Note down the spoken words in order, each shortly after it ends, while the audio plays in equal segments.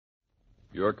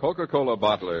Your Coca-Cola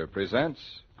bottler presents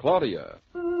Claudia.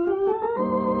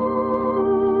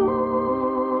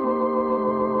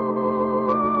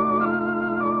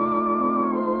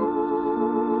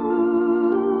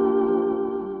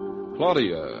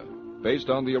 Claudia, based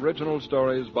on the original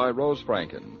stories by Rose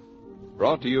Franken.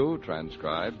 Brought to you,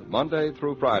 transcribed, Monday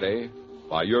through Friday,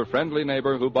 by your friendly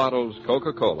neighbor who bottles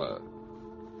Coca-Cola.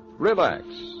 Relax,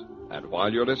 and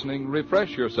while you're listening,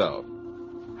 refresh yourself.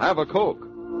 Have a Coke.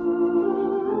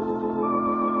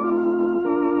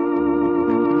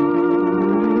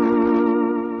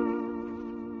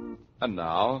 And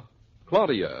now,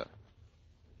 Claudia.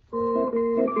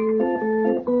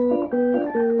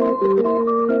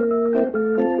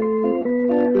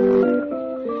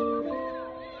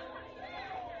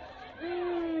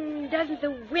 Doesn't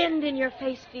the wind in your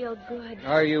face feel good?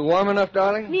 Are you warm enough,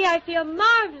 darling? Me, I feel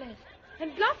marvelous.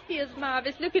 And Bluff feels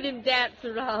marvelous. Look at him dance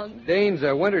around. Danes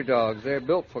are winter dogs. They're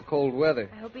built for cold weather.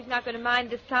 I hope he's not going to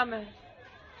mind the summer.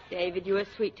 David, you were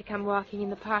sweet to come walking in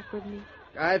the park with me.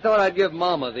 I thought I'd give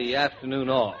Mama the afternoon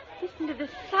off. Listen to the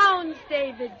sounds,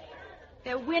 David.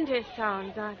 They're winter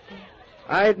sounds, aren't they?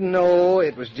 I'd know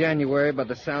it was January by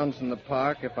the sounds in the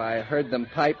park if I heard them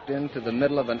piped into the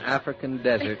middle of an African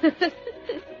desert.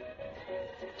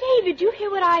 David, you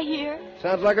hear what I hear?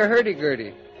 Sounds like a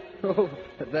hurdy-gurdy. Oh,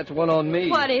 that's one on me.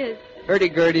 What is?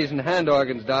 Hurdy-gurdies and hand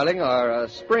organs, darling, are a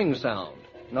spring sound,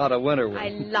 not a winter one. I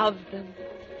love them.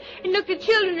 And look, the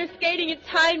children are skating in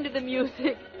time to the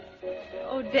music.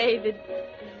 Oh, David,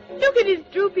 look at his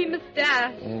droopy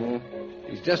mustache. Mm-hmm.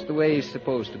 He's just the way he's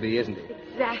supposed to be, isn't he?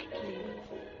 Exactly.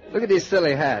 Look at his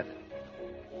silly hat.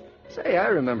 Say, I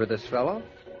remember this fellow.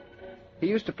 He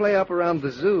used to play up around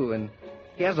the zoo, and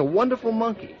he has a wonderful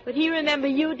monkey. Would he remember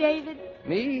you, David?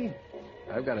 Me?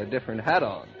 I've got a different hat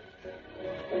on.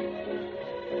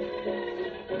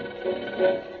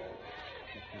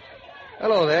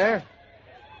 Hello there.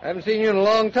 I haven't seen you in a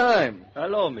long time.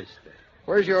 Hello, mister.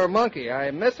 Where's your monkey?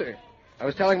 I miss her. I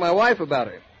was telling my wife about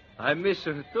her. I miss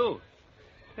her, too.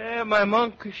 My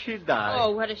monkey, she died.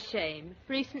 Oh, what a shame.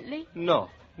 Recently? No,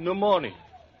 pneumonia.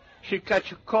 She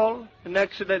catch a cold, and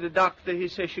next day the doctor, he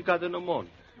says she got a pneumonia.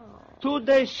 2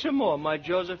 days more, my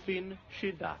Josephine,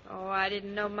 she died. Oh, I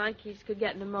didn't know monkeys could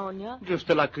get pneumonia. Just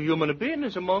like a human being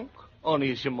is a monk, only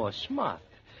he's more smart.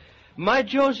 My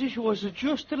Josie was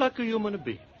just like a human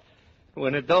being.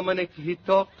 When Dominic, he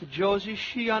talked to Josie,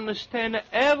 she understand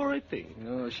everything.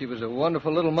 Oh, she was a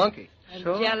wonderful little monkey. I'm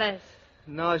jealous.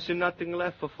 Now there's nothing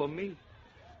left for me.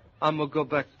 I'm going to go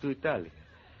back to Italy.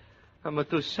 I'm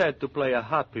too sad to play a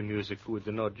happy music with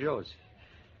no Josie.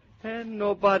 And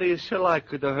nobody is like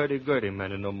the hurdy-gurdy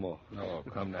man no more. Oh,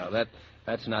 come now.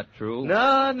 That's not true.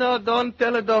 No, don't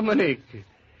tell it, Dominic.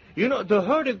 You know, the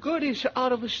hurdy-gurdy is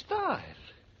out of style.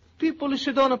 People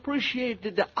don't appreciate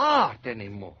the art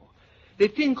anymore. They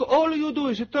think all you do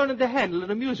is turn the handle and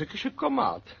the music should come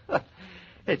out.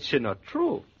 It's not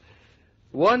true.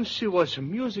 Once it was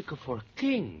music for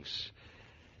kings.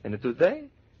 And today,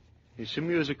 it's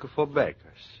music for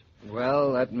beggars.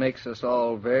 Well, that makes us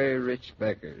all very rich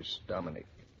beggars, Dominic.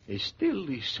 It still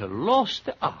is a lost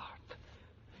art.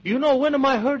 You know, when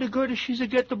my hurdy-gurdy she's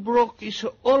get broke, it's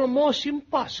almost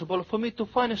impossible for me to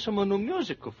find some new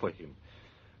music for him.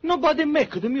 Nobody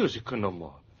make the music no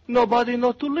more. Nobody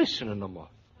know to listen no more.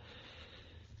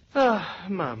 Ah,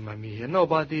 mamma mia,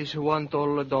 nobody is want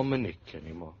old Dominic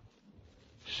anymore.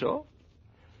 So,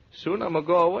 soon I'm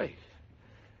go away.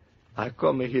 I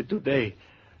come here today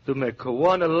to make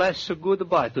one last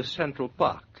goodbye to Central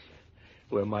Park,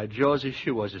 where my Josie,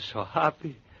 she was so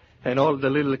happy, and all the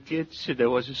little kids, they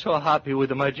was so happy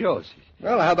with my Josie.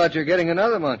 Well, how about you getting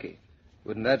another monkey?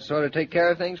 Wouldn't that sort of take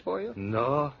care of things for you?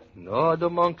 No, the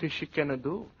monkey she cannot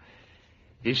do.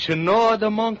 It's no other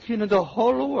monkey in the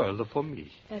whole world for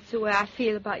me. That's the way I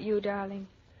feel about you, darling.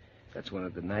 That's one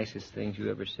of the nicest things you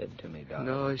ever said to me, darling.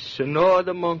 No, it's no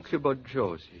other monkey but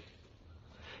Josie.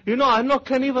 You know, I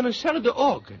can't even sell the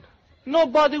organ.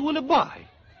 Nobody will buy.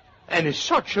 And it's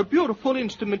such a beautiful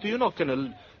instrument, you're not going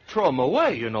to throw him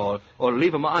away, you know, or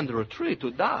leave him under a tree to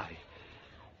die.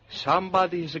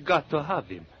 Somebody's got to have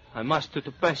him. I must to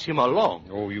pass him along.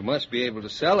 Oh, you must be able to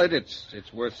sell it.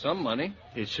 It's worth some money.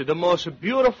 It's the most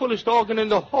beautifulest organ in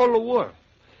the whole world.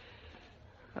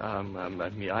 Mamma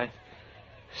mia,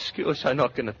 excuse, I'm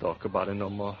not going to talk about it no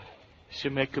more. It's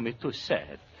making me too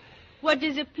sad. What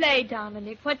does it play,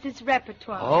 Dominic? What's its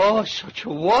repertoire? Oh, such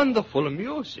wonderful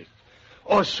music.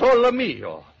 Oh, Sole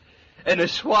Mio, and the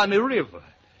Swanee River,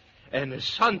 and the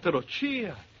Santa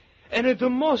Lucia, and the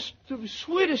most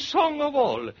sweetest song of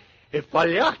all, a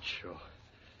Pagliaccio.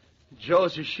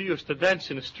 Josie, she used to dance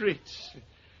in the streets.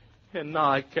 And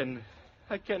now I can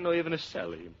I cannot even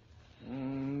sell him.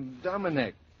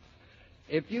 Dominic,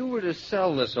 if you were to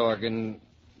sell this organ,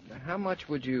 how much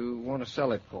would you want to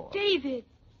sell it for? David.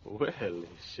 Well,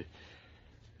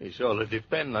 it's all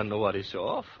depend on what is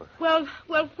offered. Well,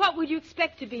 what would you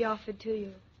expect to be offered to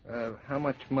you? How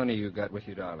much money you got with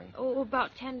you, darling? Oh,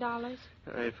 about $10.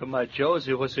 If my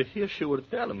Josie was here, she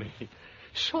would tell me.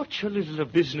 Such a little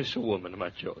businesswoman, my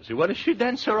Josie. When she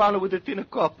dances around with a tin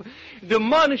cup, the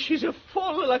money she's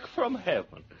full like from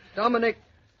heaven. Dominic,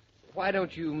 why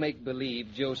don't you make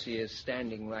believe Josie is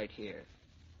standing right here?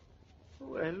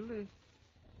 Well,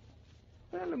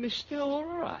 Mr. All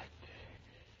right.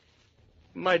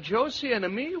 My Josie and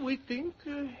me, we think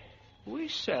we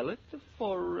sell it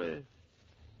for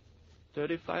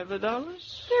 $35.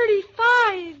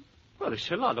 35? Well,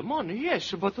 it's a lot of money,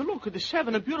 yes, but look at the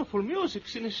 7 beautiful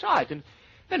musics inside, and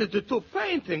the 2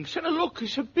 paintings, and look,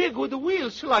 it's big with the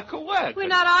wheels like a wagon. We're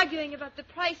not arguing about the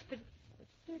price, but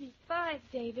 35,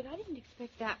 David. I didn't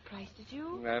expect that price, did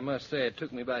you? I must say it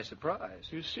took me by surprise.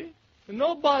 You see?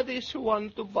 Nobody's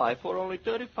wanting to buy for only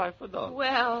 $35.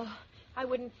 Well, I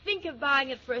wouldn't think of buying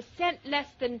it for a cent less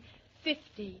than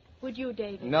 50. Would you,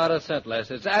 David? Not a cent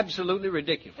less. It's absolutely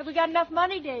ridiculous. Have we got enough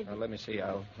money, David? Now, let me see.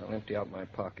 I'll empty out my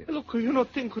pocket. Look, you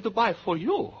don't think to buy for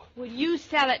you. Will you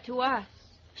sell it to us?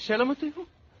 Sell them to you?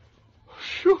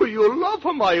 Sure, you love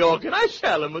my organ. I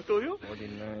sell them to you.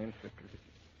 49, 50.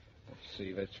 Let's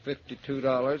see. That's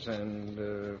 $52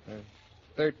 and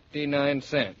 39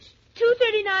 cents.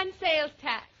 $2.39 sales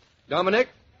tax. Dominic,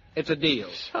 it's a deal.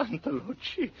 Santa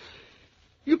Lucia.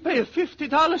 You pay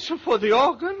 $50 for the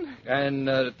organ? And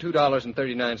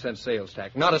 $2.39 sales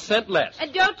tax. Not a cent less.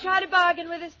 And don't try to bargain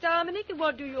with us, Dominic. It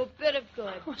won't do you a bit of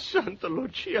good. Oh, Santa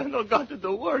Lucia, I don't got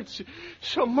the words.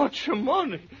 So much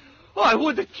money. Oh, I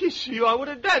would kiss you. I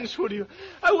would dance with you.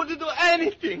 I would do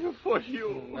anything for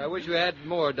you. I wish you had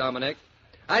more, Dominic.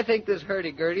 I think this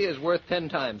hurdy-gurdy is worth 10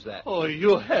 times that. Oh,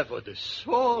 you have the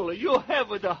soul. You have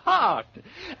the heart.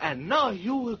 And now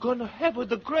you are going to have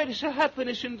the greatest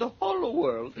happiness in the whole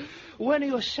world. When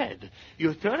you're sad,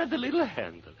 you turn the little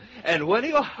handle. And when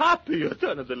you're happy, you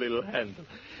turn the little handle.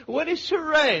 When it's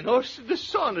rain or the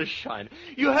sun is shining,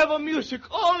 you have a music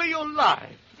all your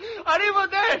life.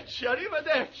 Arrivederci,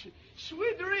 arrivederci.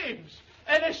 Sweet dreams.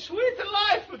 And a sweet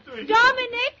life to you.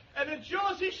 Dominic! And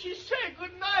Josie, she say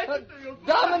good night to you.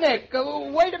 Dominic,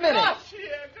 wait a minute. Grazie,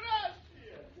 grazie.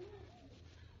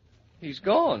 He's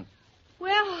gone.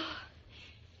 Well,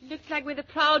 looks like we're the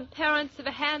proud parents of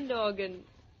a hand organ.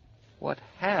 What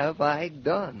have I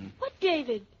done? What,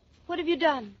 David? What have you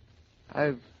done?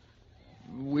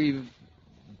 We've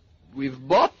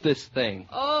bought this thing.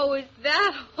 Oh, is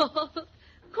that all?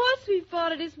 Of course we've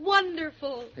bought it. It's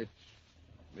wonderful.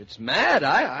 It's mad.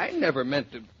 I never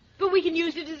meant to. But we can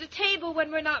use it as a table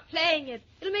when we're not playing it.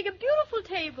 It'll make a beautiful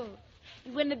table.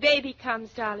 And when the baby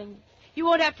comes, darling, you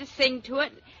won't have to sing to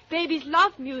it. Babies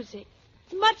love music.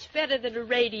 It's much better than a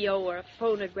radio or a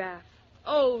phonograph.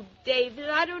 Oh, David,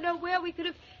 I don't know where we could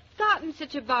have gotten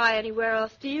such a buy anywhere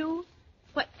else, do you?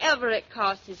 Whatever it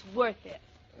costs is worth it.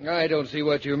 I don't see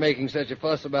what you're making such a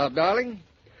fuss about, darling.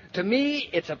 To me,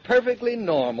 it's a perfectly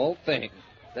normal thing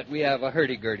that we have a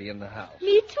hurdy-gurdy in the house.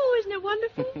 Me too, isn't it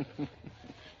wonderful?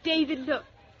 David, look.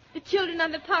 The children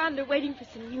on the pond are waiting for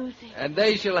some music. And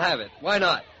they shall have it. Why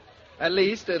not? At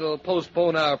least it'll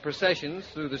postpone our processions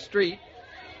through the street.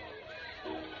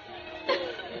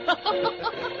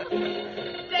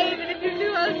 David, if you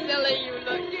knew how silly you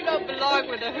look, you don't belong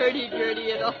with a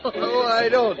hurdy-gurdy at all. Oh, I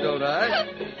don't I?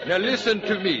 Now listen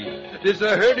to me. This is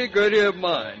a hurdy-gurdy of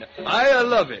mine. I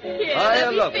love it. Here,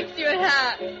 let me fix your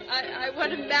hat. I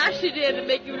want to mash it in and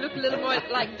make you look a little more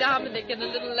like Dominic and a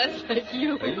little less like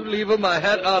you. You leave my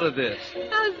hat out of this.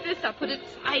 How's this? I'll put it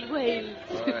sideways.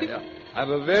 I'm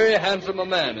a very handsome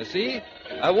man, you see?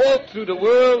 I walk through the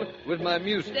world with my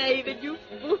music. David, you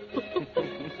fool.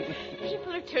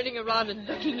 People are turning around and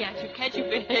looking at you. Can't you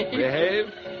behave?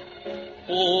 Behave?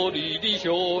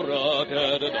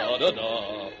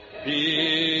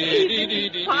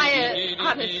 David, quiet.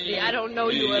 Honestly, I don't know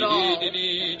you at all.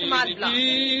 Come on, Bluff.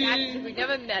 Jackson, we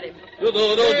never met him.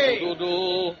 Hey.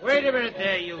 Wait a minute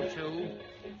there, you two.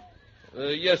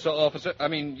 Yes, officer.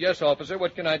 Yes, officer.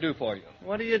 What can I do for you?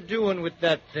 What are you doing with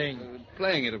that thing?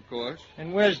 Playing it, of course.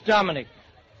 And where's Dominic?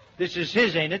 This is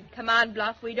his, ain't it? Come on,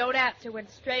 Bluff. We don't answer when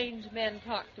strange men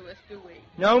talk to us, do we?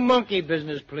 No monkey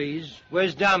business, please.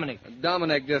 Where's Dominic?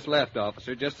 Dominic just left,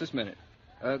 officer, just this minute.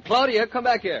 Claudia, come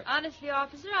back here. Honestly,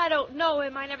 officer, I don't know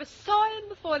him. I never saw him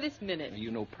before this minute. You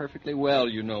know perfectly well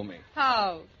you know me.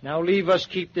 How? Now leave us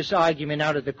keep this argument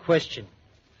out of the question.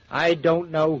 I don't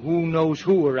know who knows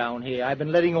who around here. I've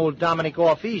been letting old Dominic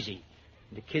off easy.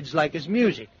 The kids like his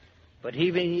music, but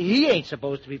even he ain't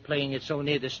supposed to be playing it so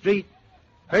near the street.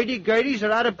 Hurdy-gurdies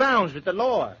are out of bounds with the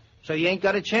law, so you ain't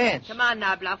got a chance. Come on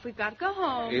now, Bluff. We've got to go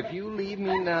home. If you leave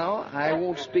me now, I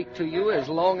won't speak to you as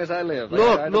long as I live.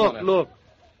 Look.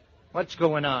 What's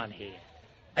going on here?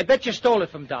 I bet you stole it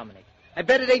from Dominic. I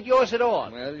bet it ain't yours at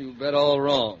all. Well, you bet all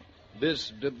wrong.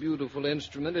 This beautiful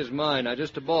instrument is mine. I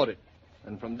just bought it.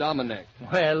 And from Dominic.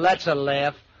 Well, that's a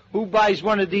laugh. Who buys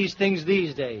one of these things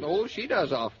these days? Oh, she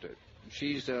does often.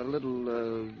 She's a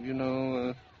little,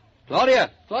 Claudia,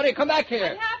 come back here.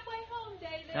 I'm halfway home,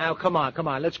 David. Now, come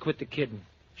on. Let's quit the kidding.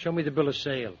 Show me the bill of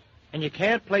sale. And you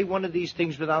can't play one of these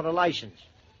things without a license.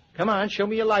 Come on, show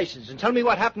me your license and tell me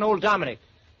what happened to old Dominic.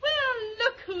 Well,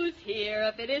 look who's here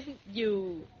if it isn't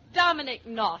you, Dominic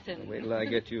Norton. Wait till I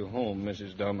get you home,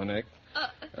 Mrs. Dominic.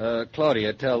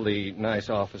 Claudia, tell the nice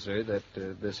officer that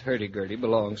this hurdy-gurdy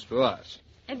belongs to us.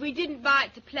 And we didn't buy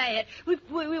it to play it.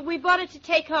 We bought it to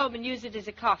take home and use it as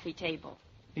a coffee table.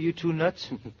 Are you two nuts?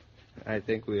 I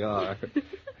think we are.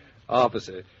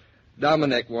 Officer,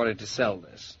 Dominic wanted to sell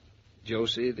this.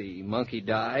 Josie, the monkey,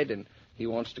 died, and he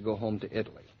wants to go home to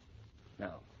Italy.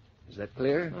 Now, is that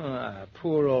clear? Ah,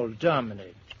 poor old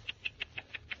Dominic.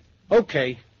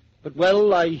 Okay. But,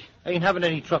 well, I ain't having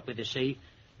any truck with you, see?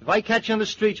 If I catch you on the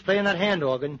streets playing that hand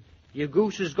organ, your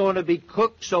goose is going to be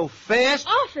cooked so fast...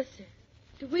 Officer,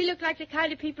 do we look like the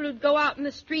kind of people who'd go out in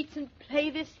the streets and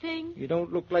play this thing? You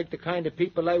don't look like the kind of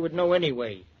people I would know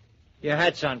anyway. Your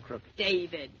hat's on crooked.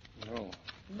 David. No.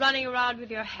 Running around with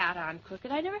your hat on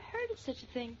crooked. I never heard of such a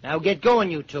thing. Now get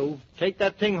going, you two. Take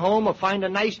that thing home or find a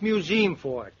nice museum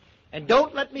for it. And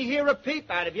don't let me hear a peep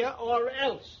out of you, or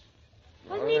else.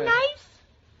 Wasn't he nice?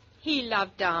 He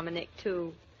loved Dominic,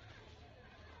 too.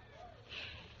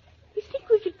 You think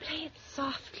we could play it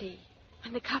softly?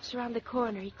 When the cop's around the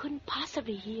corner, he couldn't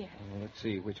possibly hear. Well, let's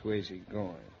see, which way's he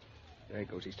going? There he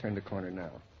goes. He's turned the corner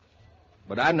now.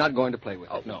 But I'm not going to play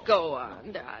with it, no. Go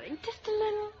on, darling. Just a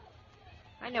little.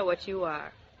 I know what you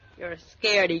are. You're a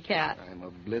scaredy cat. I'm a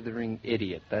blithering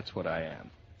idiot. That's what I am.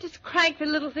 Just crank the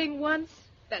little thing once.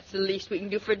 That's the least we can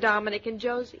do for Dominic and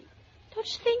Josie. Don't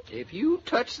you think? If you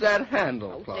touch that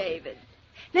handle, Oh, Claudia. David.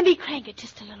 Let me crank it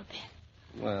just a little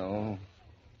bit. Well,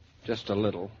 just a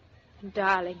little.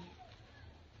 Darling,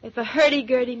 if a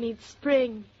hurdy-gurdy means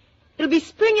spring, it'll be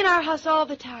spring in our house all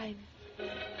the time.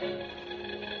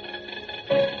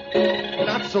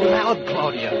 Not so loud,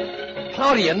 Claudia.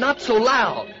 Claudia, not so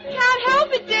loud. Can't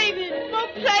help it, David.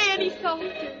 Won't play any softer.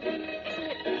 Isn't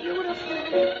it beautiful?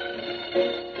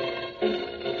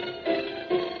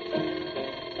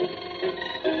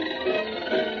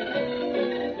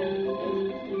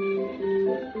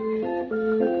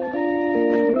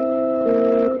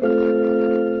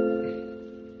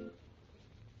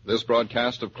 This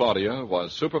broadcast of Claudia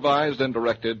was supervised and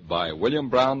directed by William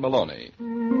Brown Maloney.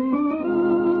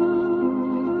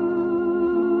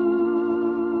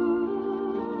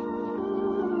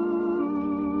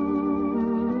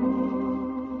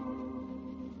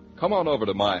 Come on over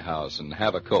to my house and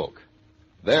have a Coke.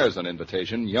 There's an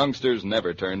invitation youngsters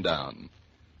never turn down.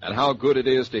 And how good it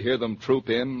is to hear them troop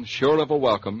in, sure of a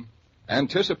welcome,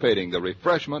 anticipating the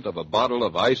refreshment of a bottle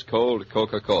of ice-cold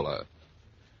Coca-Cola.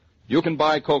 You can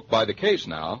buy Coke by the case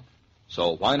now,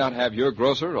 so why not have your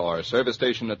grocer or service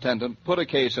station attendant put a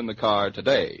case in the car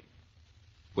today?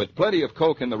 With plenty of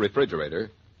Coke in the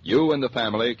refrigerator, you and the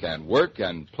family can work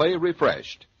and play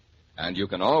refreshed. And you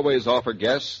can always offer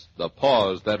guests the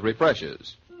pause that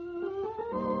refreshes.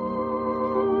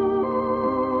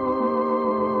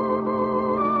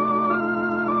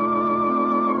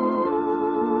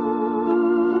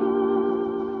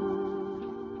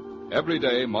 Every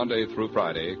day, Monday through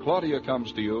Friday, Claudia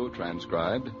comes to you,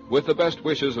 transcribed, with the best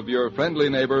wishes of your friendly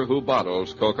neighbor who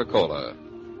bottles Coca-Cola.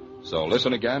 So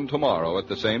listen again tomorrow at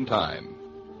the same time.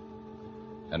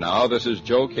 And now this is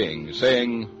Joe King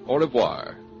saying au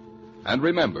revoir. And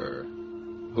remember,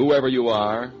 whoever you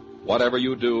are, whatever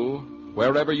you do,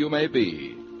 wherever you may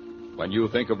be, when you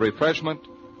think of refreshment,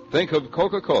 think of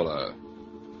Coca-Cola.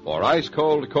 For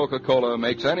ice-cold Coca-Cola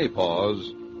makes any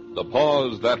pause the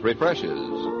pause that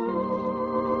refreshes.